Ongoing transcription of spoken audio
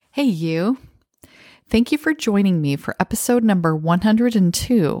Hey, you. Thank you for joining me for episode number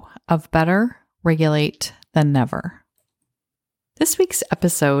 102 of Better Regulate Than Never. This week's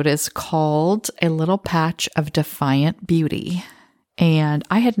episode is called A Little Patch of Defiant Beauty, and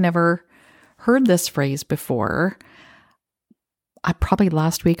I had never heard this phrase before, probably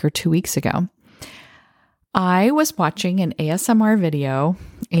last week or 2 weeks ago. I was watching an ASMR video,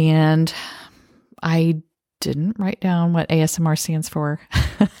 and I didn't write down what ASMR stands for.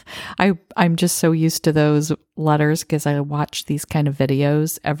 I'm just so used to those letters because I watch these kind of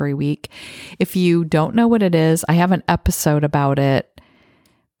videos every week. If you don't know what it is, I have an episode about it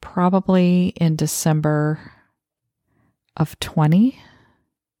probably in December of 20.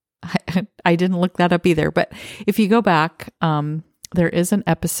 I didn't look that up either, but if you go back, there is an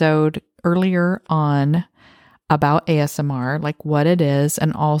episode earlier on about ASMR, like what it is,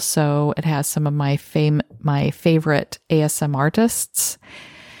 and also it has some of my favorite ASMR artists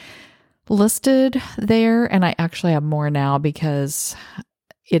listed there, and I actually have more now because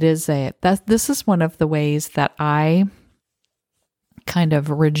this is one of the ways that I kind of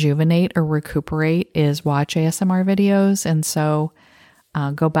rejuvenate or recuperate is watch ASMR videos, and so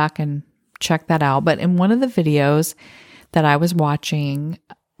go back and check that out. But in one of the videos that I was watching,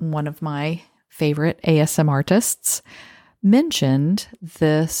 one of my favorite ASMR artists mentioned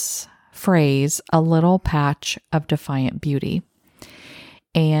this phrase, a little patch of defiant beauty.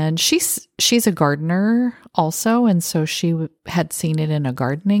 And she's a gardener also, and so she had seen it in a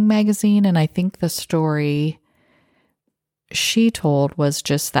gardening magazine, and I think the story she told was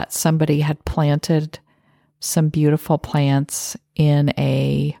just that somebody had planted some beautiful plants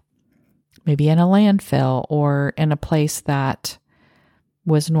maybe in a landfill or in a place that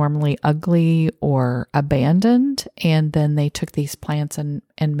was normally ugly or abandoned, and then they took these plants and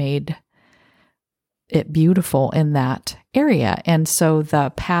made it beautiful in that area. And so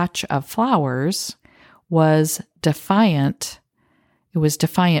the patch of flowers was defiant. It was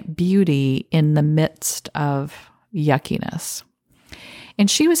defiant beauty in the midst of yuckiness. And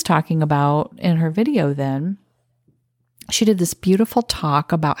she was talking about, in her video then, she did this beautiful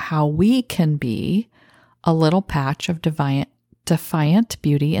talk about how we can be a little patch of defiant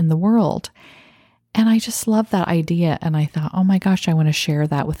beauty in the world. And I just love that idea. And I thought, oh my gosh, I want to share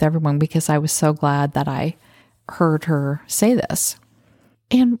that with everyone because I was so glad that I heard her say this.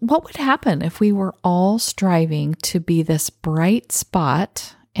 And what would happen if we were all striving to be this bright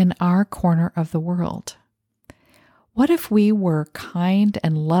spot in our corner of the world? What if we were kind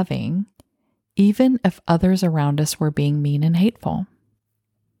and loving, even if others around us were being mean and hateful?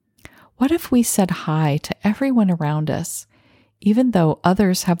 What if we said hi to everyone around us, even though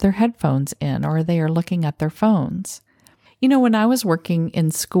others have their headphones in or they are looking at their phones? You know, when I was working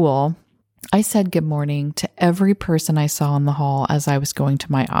in school, I said good morning to every person I saw in the hall as I was going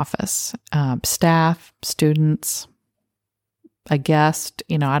to my office. Staff, students, a guest,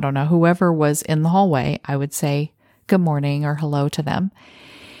 I don't know, whoever was in the hallway, I would say good morning or hello to them.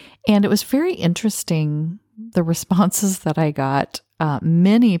 And it was very interesting, the responses that I got.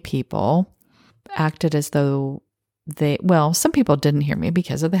 Many people acted as though some people didn't hear me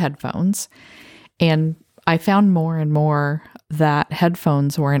because of the headphones. And I found more and more that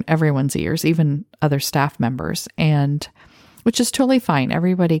headphones were in everyone's ears, even other staff members, and which is totally fine.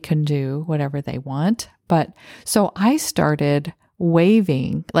 Everybody can do whatever they want. But so I started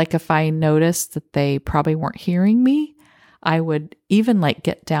waving, like if I noticed that they probably weren't hearing me, I would even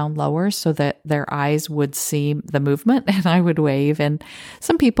get down lower so that their eyes would see the movement, and I would wave, and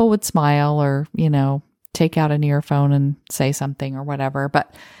some people would smile or, take out an earphone and say something or whatever.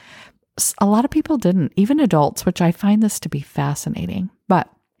 But a lot of people didn't, even adults, which I find this to be fascinating. But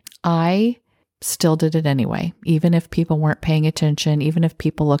I still did it anyway. Even if people weren't paying attention, even if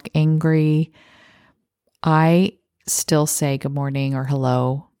people look angry, I still say good morning or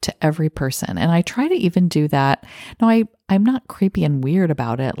hello to every person. And I try to even do that. No, I'm not creepy and weird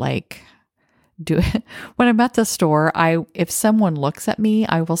about it. When I'm at the store, if someone looks at me,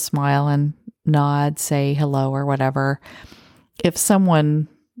 I will smile and nod, say hello or whatever. If someone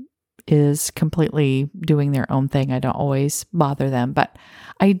is completely doing their own thing, I don't always bother them, but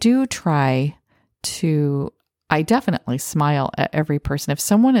I do try I definitely smile at every person. If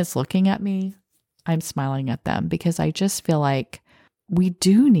someone is looking at me, I'm smiling at them because I just feel like we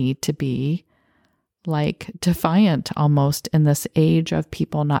do need to be defiant almost in this age of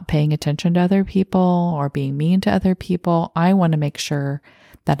people not paying attention to other people or being mean to other people. I want to make sure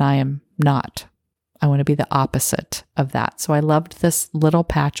that I am not. I want to be the opposite of that. So I loved this little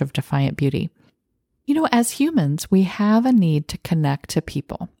patch of defiant beauty. As humans, we have a need to connect to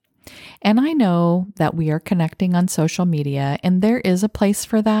people. And I know that we are connecting on social media, and there is a place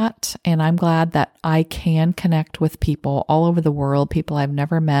for that. And I'm glad that I can connect with people all over the world, people I've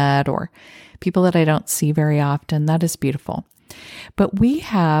never met or people that I don't see very often. That is beautiful. But we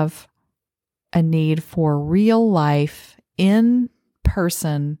have a need for real life,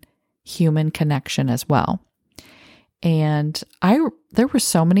 in-person human connection as well. And there were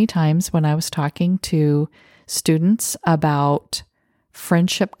so many times when I was talking to students about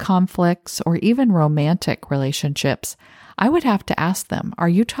friendship conflicts or even romantic relationships, I would have to ask them, are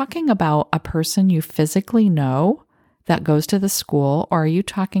you talking about a person you physically know that goes to the school, or are you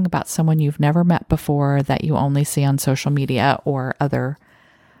talking about someone you've never met before that you only see on social media or other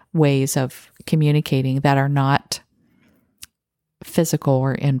ways of communicating that are not physical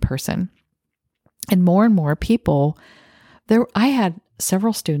or in person? And more people, I had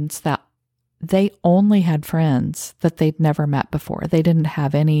several students that they only had friends that they'd never met before. They didn't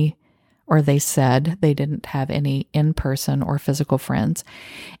have any, or they said they didn't have any in-person or physical friends.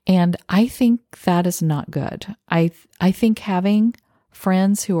 And I think that is not good. I think having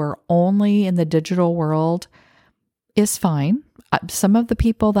friends who are only in the digital world is fine. Some of the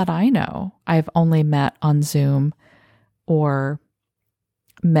people that I know, I've only met on Zoom or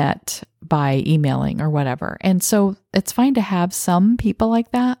met by emailing or whatever. And so it's fine to have some people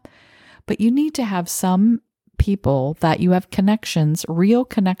like that. But you need to have some people that you have connections, real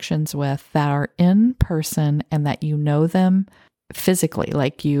connections with, that are in person and that you know them physically,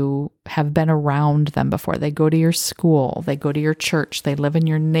 like you have been around them before. They go to your school, they go to your church, they live in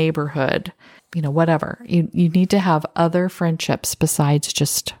your neighborhood, whatever. You need to have other friendships besides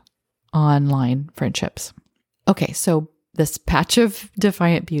just online friendships. Okay, so this patch of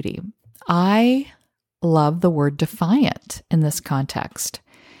defiant beauty. I love the word defiant in this context,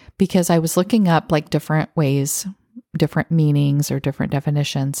 because I was looking up like different ways, different meanings or different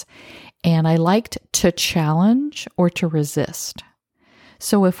definitions, and I liked to challenge or to resist.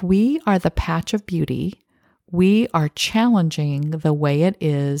 So if we are the patch of beauty, we are challenging the way it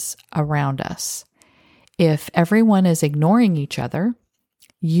is around us. If everyone is ignoring each other,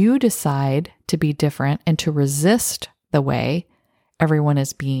 you decide to be different and to resist the way everyone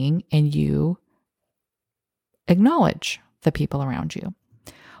is being, and you acknowledge the people around you.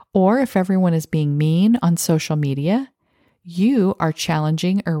 Or if everyone is being mean on social media, you are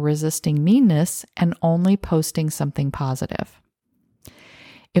challenging or resisting meanness and only posting something positive.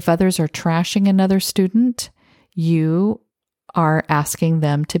 If others are trashing another student, you are asking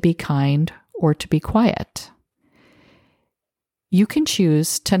them to be kind or to be quiet. You can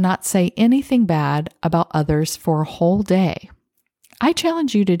choose to not say anything bad about others for a whole day. I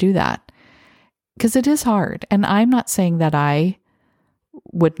challenge you to do that because it is hard. And I'm not saying that I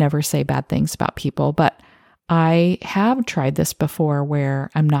would never say bad things about people, but I have tried this before where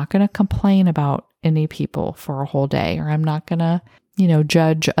I'm not going to complain about any people for a whole day, or I'm not going to,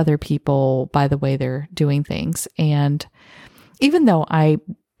 judge other people by the way they're doing things. And even though I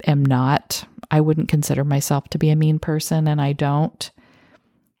wouldn't consider myself to be a mean person, and I don't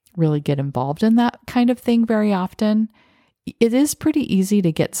really get involved in that kind of thing very often, it is pretty easy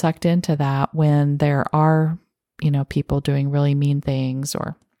to get sucked into that when there are people doing really mean things.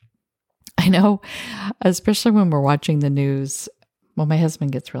 Or I know, especially when we're watching the news, well, my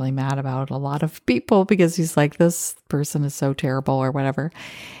husband gets really mad about a lot of people because he's like, this person is so terrible or whatever.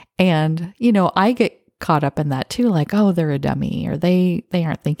 And, I get caught up in that too, like, oh, they're a dummy, or they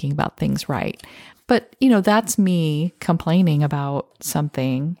aren't thinking about things right. But, that's me complaining about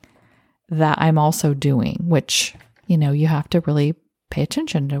something that I'm also doing, which, you have to really pay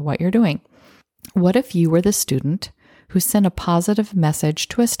attention to what you're doing. What if you were the student who sent a positive message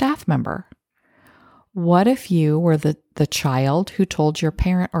to a staff member? What if you were the child who told your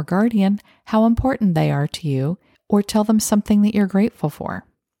parent or guardian how important they are to you, or tell them something that you're grateful for?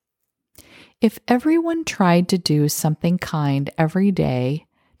 If everyone tried to do something kind every day,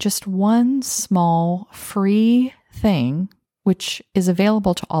 just one small free thing, which is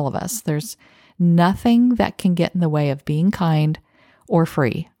available to all of us, there's nothing that can get in the way of being kind or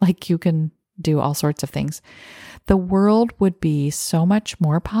free. Like, you can do all sorts of things. The world would be so much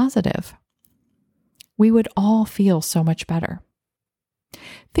more positive. We would all feel so much better.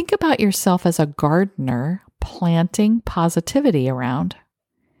 Think about yourself as a gardener planting positivity around.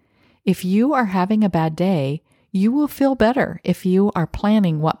 If you are having a bad day, you will feel better if you are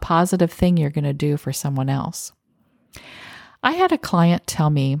planning what positive thing you're going to do for someone else. I had a client tell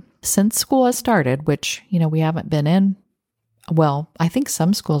me, since school has started, which, we haven't been in, well, I think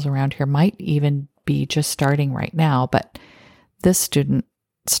some schools around here might even be just starting right now, but this student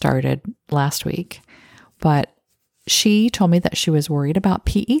started last week. But she told me that she was worried about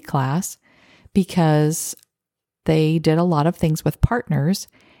PE class because they did a lot of things with partners,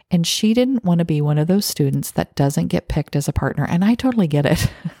 and she didn't want to be one of those students that doesn't get picked as a partner. And I totally get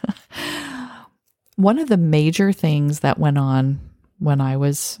it. One of the major things that went on when I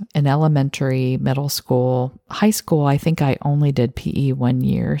was in elementary, middle school, high school, I think I only did PE 1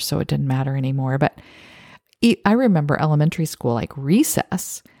 year, so it didn't matter anymore. But I remember elementary school, like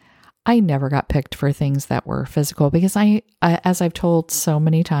recess, I never got picked for things that were physical because I, as I've told so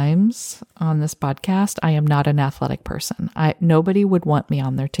many times on this podcast, I am not an athletic person. Nobody would want me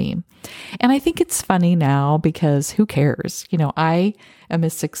on their team. And I think it's funny now because who cares? I am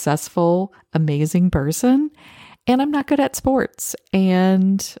a successful, amazing person, and I'm not good at sports,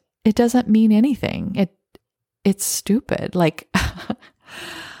 and it doesn't mean anything. It's stupid.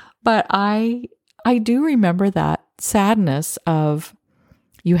 But I do remember that sadness of,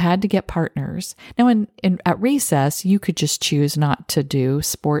 you had to get partners. Now, at recess, you could just choose not to do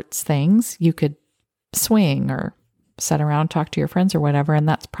sports things. You could swing or sit around, talk to your friends or whatever, and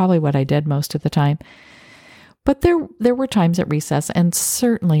that's probably what I did most of the time. But there were times at recess, and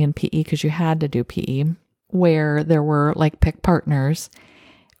certainly in PE, because you had to do PE, where there were pick partners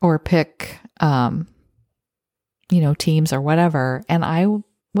or pick, teams or whatever, and I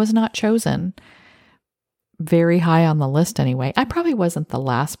was not chosen very high on the list anyway. I probably wasn't the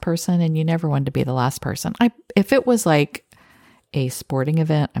last person, and you never wanted to be the last person. If it was like a sporting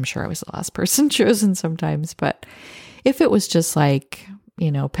event, I'm sure I was the last person chosen sometimes, but if it was just pick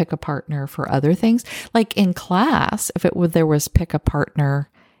a partner for other things, like in class, there was pick a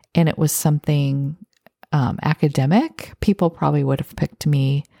partner and it was something academic, people probably would have picked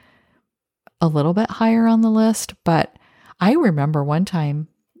me a little bit higher on the list. But I remember one time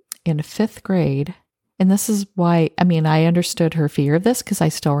in 5th grade, and this is why, I understood her fear of this because I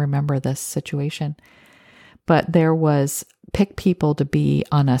still remember this situation. But there was pick people to be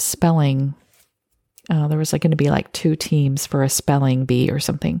on a spelling. There was going to be 2 teams for a spelling bee or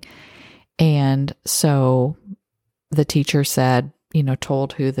something. And so the teacher said,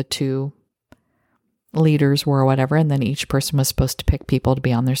 told who the 2 leaders were or whatever. And then each person was supposed to pick people to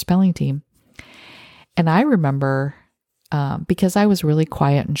be on their spelling team. And I remember, because I was really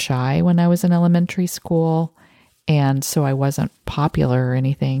quiet and shy when I was in elementary school, and so I wasn't popular or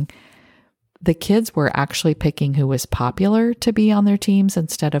anything, the kids were actually picking who was popular to be on their teams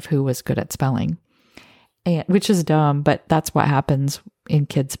instead of who was good at spelling, which is dumb, but that's what happens in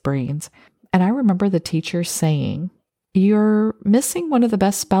kids' brains. And I remember the teacher saying, "You're missing one of the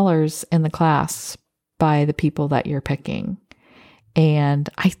best spellers in the class by the people that you're picking." And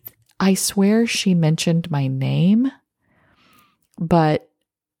I swear she mentioned my name, but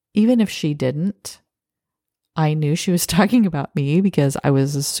even if she didn't, I knew she was talking about me because I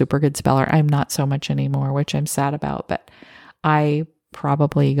was a super good speller. I'm not so much anymore, which I'm sad about, but I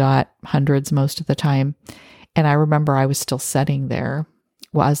probably got hundreds most of the time. And I remember I was still sitting there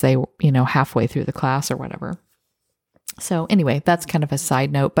as they, halfway through the class or whatever. So anyway, that's kind of a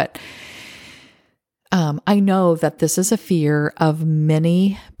side note, but I know that this is a fear of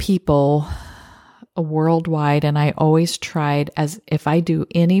many people worldwide. And I always tried, as if I do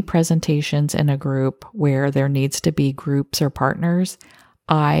any presentations in a group where there needs to be groups or partners,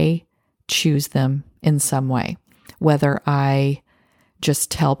 I choose them in some way, whether I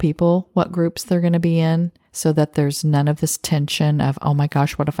just tell people what groups they're going to be in so that there's none of this tension of, oh my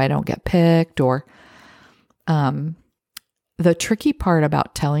gosh, what if I don't get picked? Or the tricky part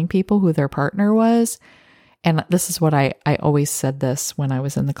about telling people who their partner was, and this is what I always said this when I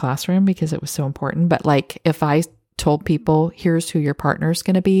was in the classroom because it was so important, but if I told people, here's who your partner is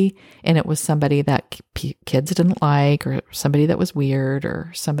going to be, and it was somebody that kids didn't like, or somebody that was weird,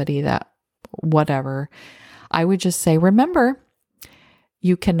 or somebody that whatever, I would just say, remember,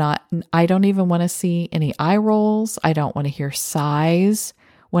 you cannot, I don't even want to see any eye rolls. I don't want to hear sighs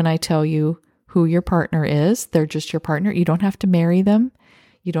when I tell you who your partner is. They're just your partner. You don't have to marry them.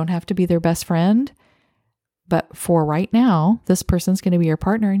 You don't have to be their best friend. But for right now, this person's going to be your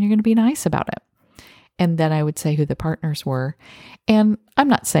partner and you're going to be nice about it. And then I would say who the partners were. And I'm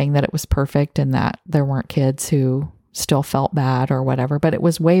not saying that it was perfect and that there weren't kids who still felt bad or whatever, but it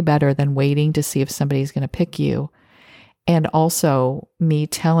was way better than waiting to see if somebody's going to pick you. And also me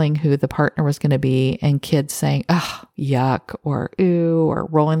telling who the partner was going to be and kids saying, oh, yuck, or ew, or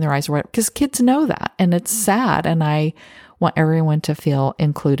rolling their eyes, or whatever, because kids know that and it's sad. And I want everyone to feel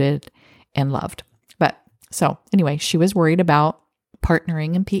included and loved. But so anyway, she was worried about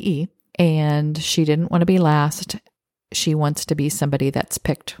partnering in PE and she didn't want to be last. She wants to be somebody that's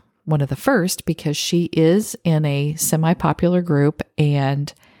picked one of the first because she is in a semi-popular group,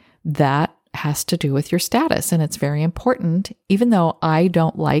 and that has to do with your status. And it's very important. Even though I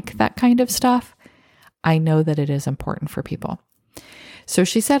don't like that kind of stuff, I know that it is important for people. So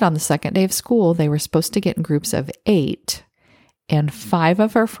she said on the second day of school, they were supposed to get in groups of 8, and 5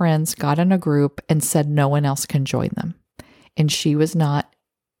 of her friends got in a group and said no one else can join them. And she was not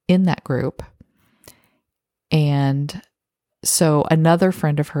in that group. And so another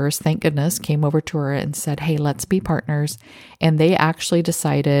friend of hers, thank goodness, came over to her and said, hey, let's be partners. And they actually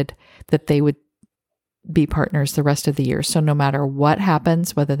decided that they would be partners the rest of the year. So no matter what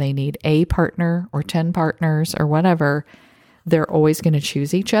happens, whether they need a partner or 10 partners or whatever, they're always going to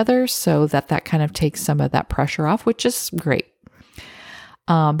choose each other, so that kind of takes some of that pressure off, which is great.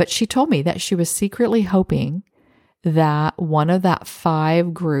 But she told me that she was secretly hoping that one of that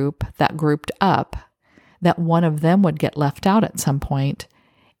 5 group that grouped up, that one of them would get left out at some point.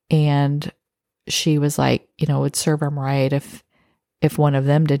 And she was like, it would serve them right if one of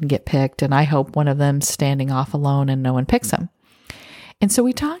them didn't get picked. And I hope one of them's standing off alone and no one picks them. And so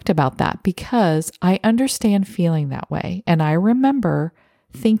we talked about that because I understand feeling that way. And I remember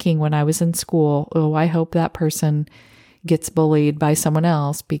thinking when I was in school, oh, I hope that person gets bullied by someone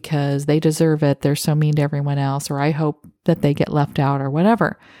else because they deserve it. They're so mean to everyone else. Or I hope that they get left out or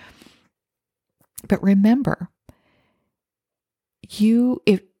whatever. But remember,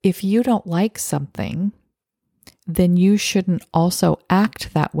 if you don't like something, then you shouldn't also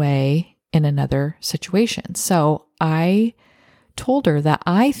act that way in another situation. So I told her that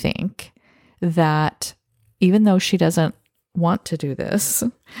I think that even though she doesn't want to do this,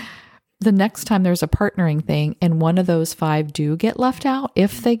 the next time there's a partnering thing and one of those 5 do get left out,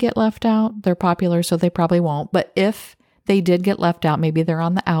 if they get left out, they're popular, so they probably won't. But if they did get left out, maybe they're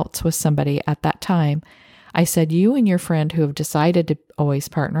on the outs with somebody at that time, I said, you and your friend who have decided to always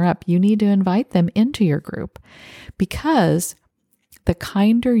partner up, you need to invite them into your group, because the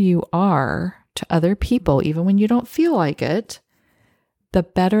kinder you are to other people, even when you don't feel like it, the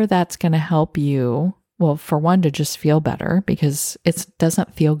better that's going to help you. Well, for one, to just feel better, because it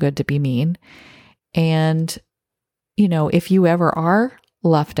doesn't feel good to be mean. And, if you ever are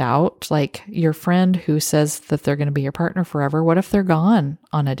left out, like your friend who says that they're going to be your partner forever, what if they're gone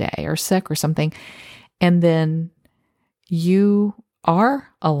on a day or sick or something? And then you are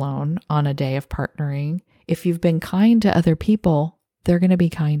alone on a day of partnering. If you've been kind to other people, they're going to be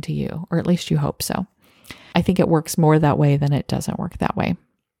kind to you, or at least you hope so. I think it works more that way than it doesn't work that way.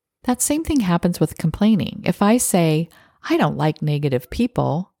 That same thing happens with complaining. If I say, I don't like negative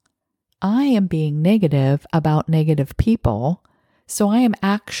people, I am being negative about negative people. So I am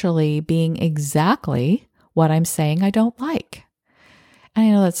actually being exactly what I'm saying I don't like. And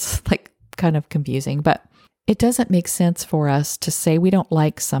I know that's like kind of confusing, but it doesn't make sense for us to say we don't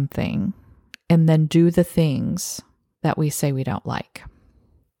like something and then do the things that we say we don't like.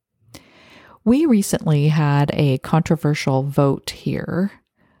 We recently had a controversial vote here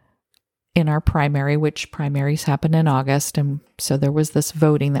in our primary, which primaries happen in August. And so there was this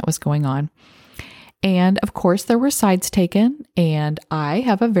voting that was going on. And of course, there were sides taken. And I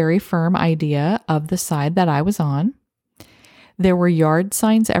have a very firm idea of the side that I was on. There were yard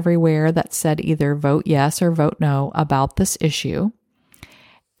signs everywhere that said either vote yes or vote no about this issue.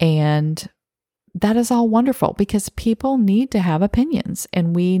 And that is all wonderful, because people need to have opinions,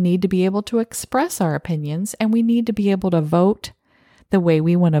 and we need to be able to express our opinions, and we need to be able to vote the way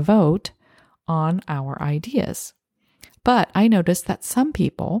we want to vote on our ideas. But I noticed that some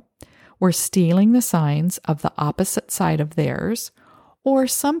people were stealing the signs of the opposite side of theirs, or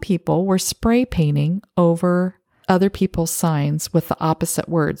some people were spray painting over other people's signs with the opposite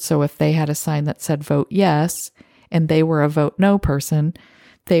words. So if they had a sign that said vote yes, and they were a vote no person,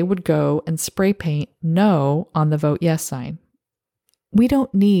 they would go and spray paint no on the vote yes sign. We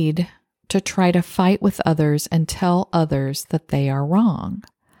don't need to try to fight with others and tell others that they are wrong.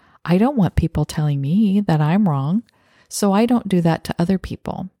 I don't want people telling me that I'm wrong, so I don't do that to other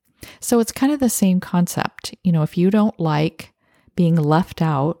people. So it's kind of the same concept. If you don't like being left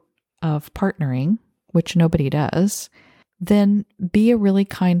out of partnering, which nobody does, then be a really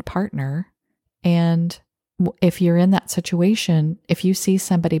kind partner. And if you're in that situation, if you see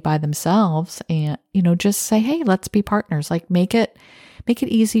somebody by themselves and, just say, hey, let's be partners. Like make it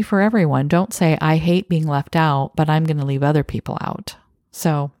easy for everyone. Don't say, I hate being left out, but I'm going to leave other people out.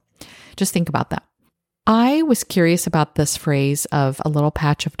 So just think about that. I was curious about this phrase of a little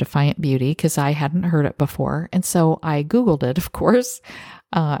patch of defiant beauty because I hadn't heard it before. And so I Googled it, of course,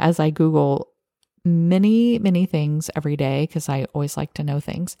 as I Google many, many things every day because I always like to know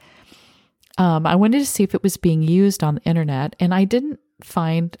things. I wanted to see if it was being used on the internet, and I didn't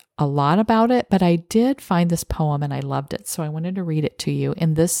find a lot about it, but I did find this poem and I loved it. So I wanted to read it to you.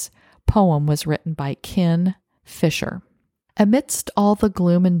 And this poem was written by Ken Fisher. Amidst all the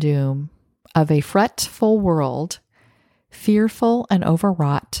gloom and doom of a fretful world, fearful and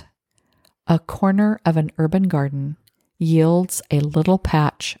overwrought, a corner of an urban garden yields a little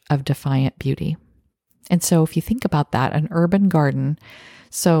patch of defiant beauty. And so if you think about that, an urban garden,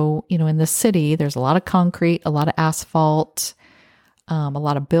 so, in the city, there's a lot of concrete, a lot of asphalt, a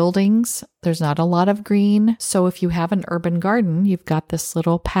lot of buildings. There's not a lot of green. So if you have an urban garden, you've got this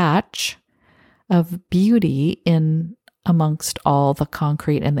little patch of beauty in amongst all the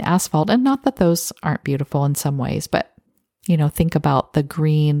concrete and the asphalt. And not that those aren't beautiful in some ways, but, think about the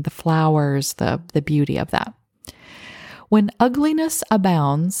green, the flowers, the beauty of that. When ugliness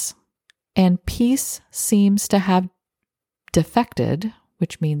abounds and peace seems to have defected,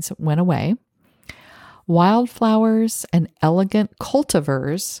 which means went away, wildflowers and elegant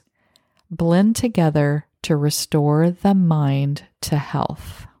cultivars blend together to restore the mind to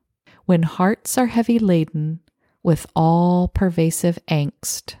health. When hearts are heavy laden with all-pervasive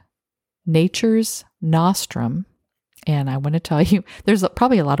angst, nature's nostrum, and I want to tell you, there's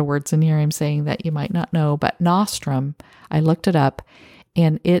probably a lot of words in here I'm saying that you might not know, but nostrum, I looked it up,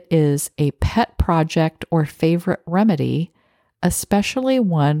 and it is a pet project or favorite remedy, especially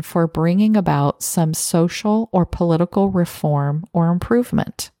one for bringing about some social or political reform or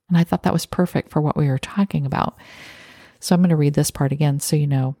improvement. And I thought that was perfect for what we were talking about. So I'm going to read this part again so you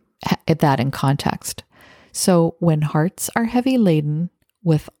know that in context. So when hearts are heavy laden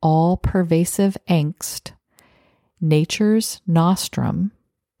with all pervasive angst, nature's nostrum,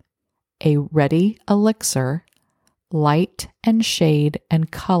 a ready elixir, light and shade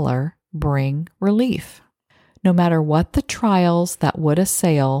and color bring relief. No matter what the trials that would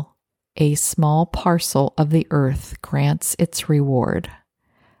assail, a small parcel of the earth grants its reward.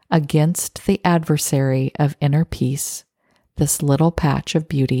 Against the adversary of inner peace, this little patch of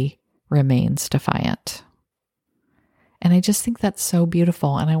beauty remains defiant. And I just think that's so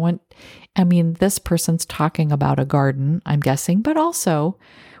beautiful. And this person's talking about a garden, I'm guessing, but also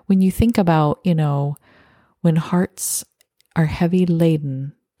when you think about, when hearts are heavy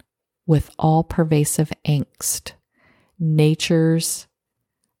laden with all pervasive angst, nature's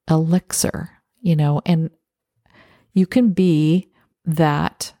elixir, and you can be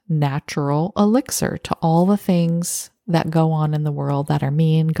that natural elixir to all the things that go on in the world that are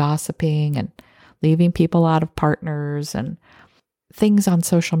mean, gossiping, and leaving people out of partners, and things on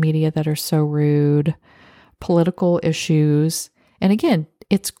social media that are so rude, political issues. And again,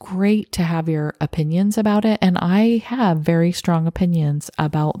 it's great to have your opinions about it. And I have very strong opinions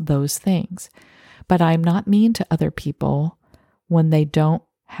about those things, but I'm not mean to other people when they don't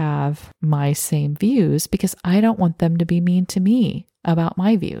have my same views, because I don't want them to be mean to me about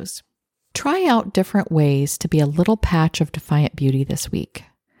my views. Try out different ways to be a little patch of defiant beauty this week.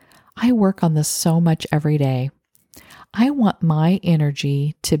 I work on this so much every day. I want my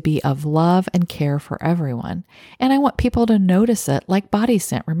energy to be of love and care for everyone. And I want people to notice it like body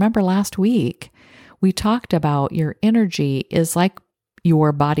scent. Remember last week, we talked about your energy is like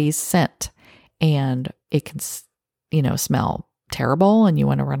your body's scent, and it can, smell terrible and you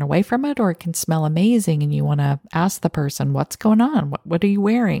want to run away from it, or it can smell amazing and you want to ask the person, what's going on? What are you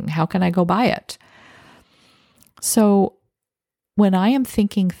wearing? How can I go buy it? So when I am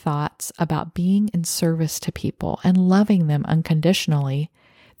thinking thoughts about being in service to people and loving them unconditionally,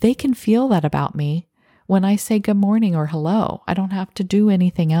 they can feel that about me when I say good morning or hello. I don't have to do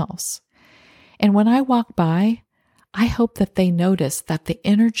anything else. And when I walk by, I hope that they notice that the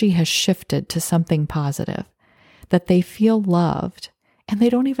energy has shifted to something positive, that they feel loved, and they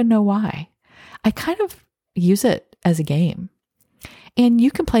don't even know why. I kind of use it as a game. And you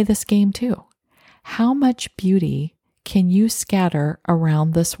can play this game too. How much beauty can you scatter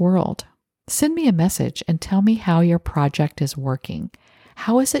around this world? Send me a message and tell me how your project is working.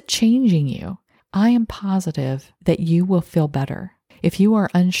 How is it changing you? I am positive that you will feel better. If you are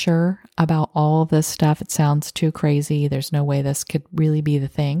unsure about all of this stuff, it sounds too crazy, there's no way this could really be the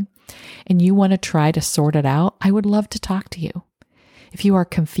thing, and you want to try to sort it out, I would love to talk to you. If you are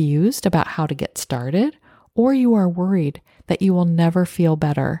confused about how to get started, or you are worried that you will never feel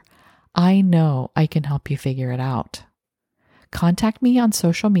better, I know I can help you figure it out. Contact me on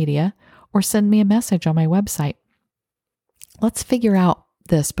social media or send me a message on my website. Let's figure out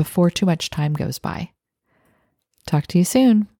this before too much time goes by. Talk to you soon.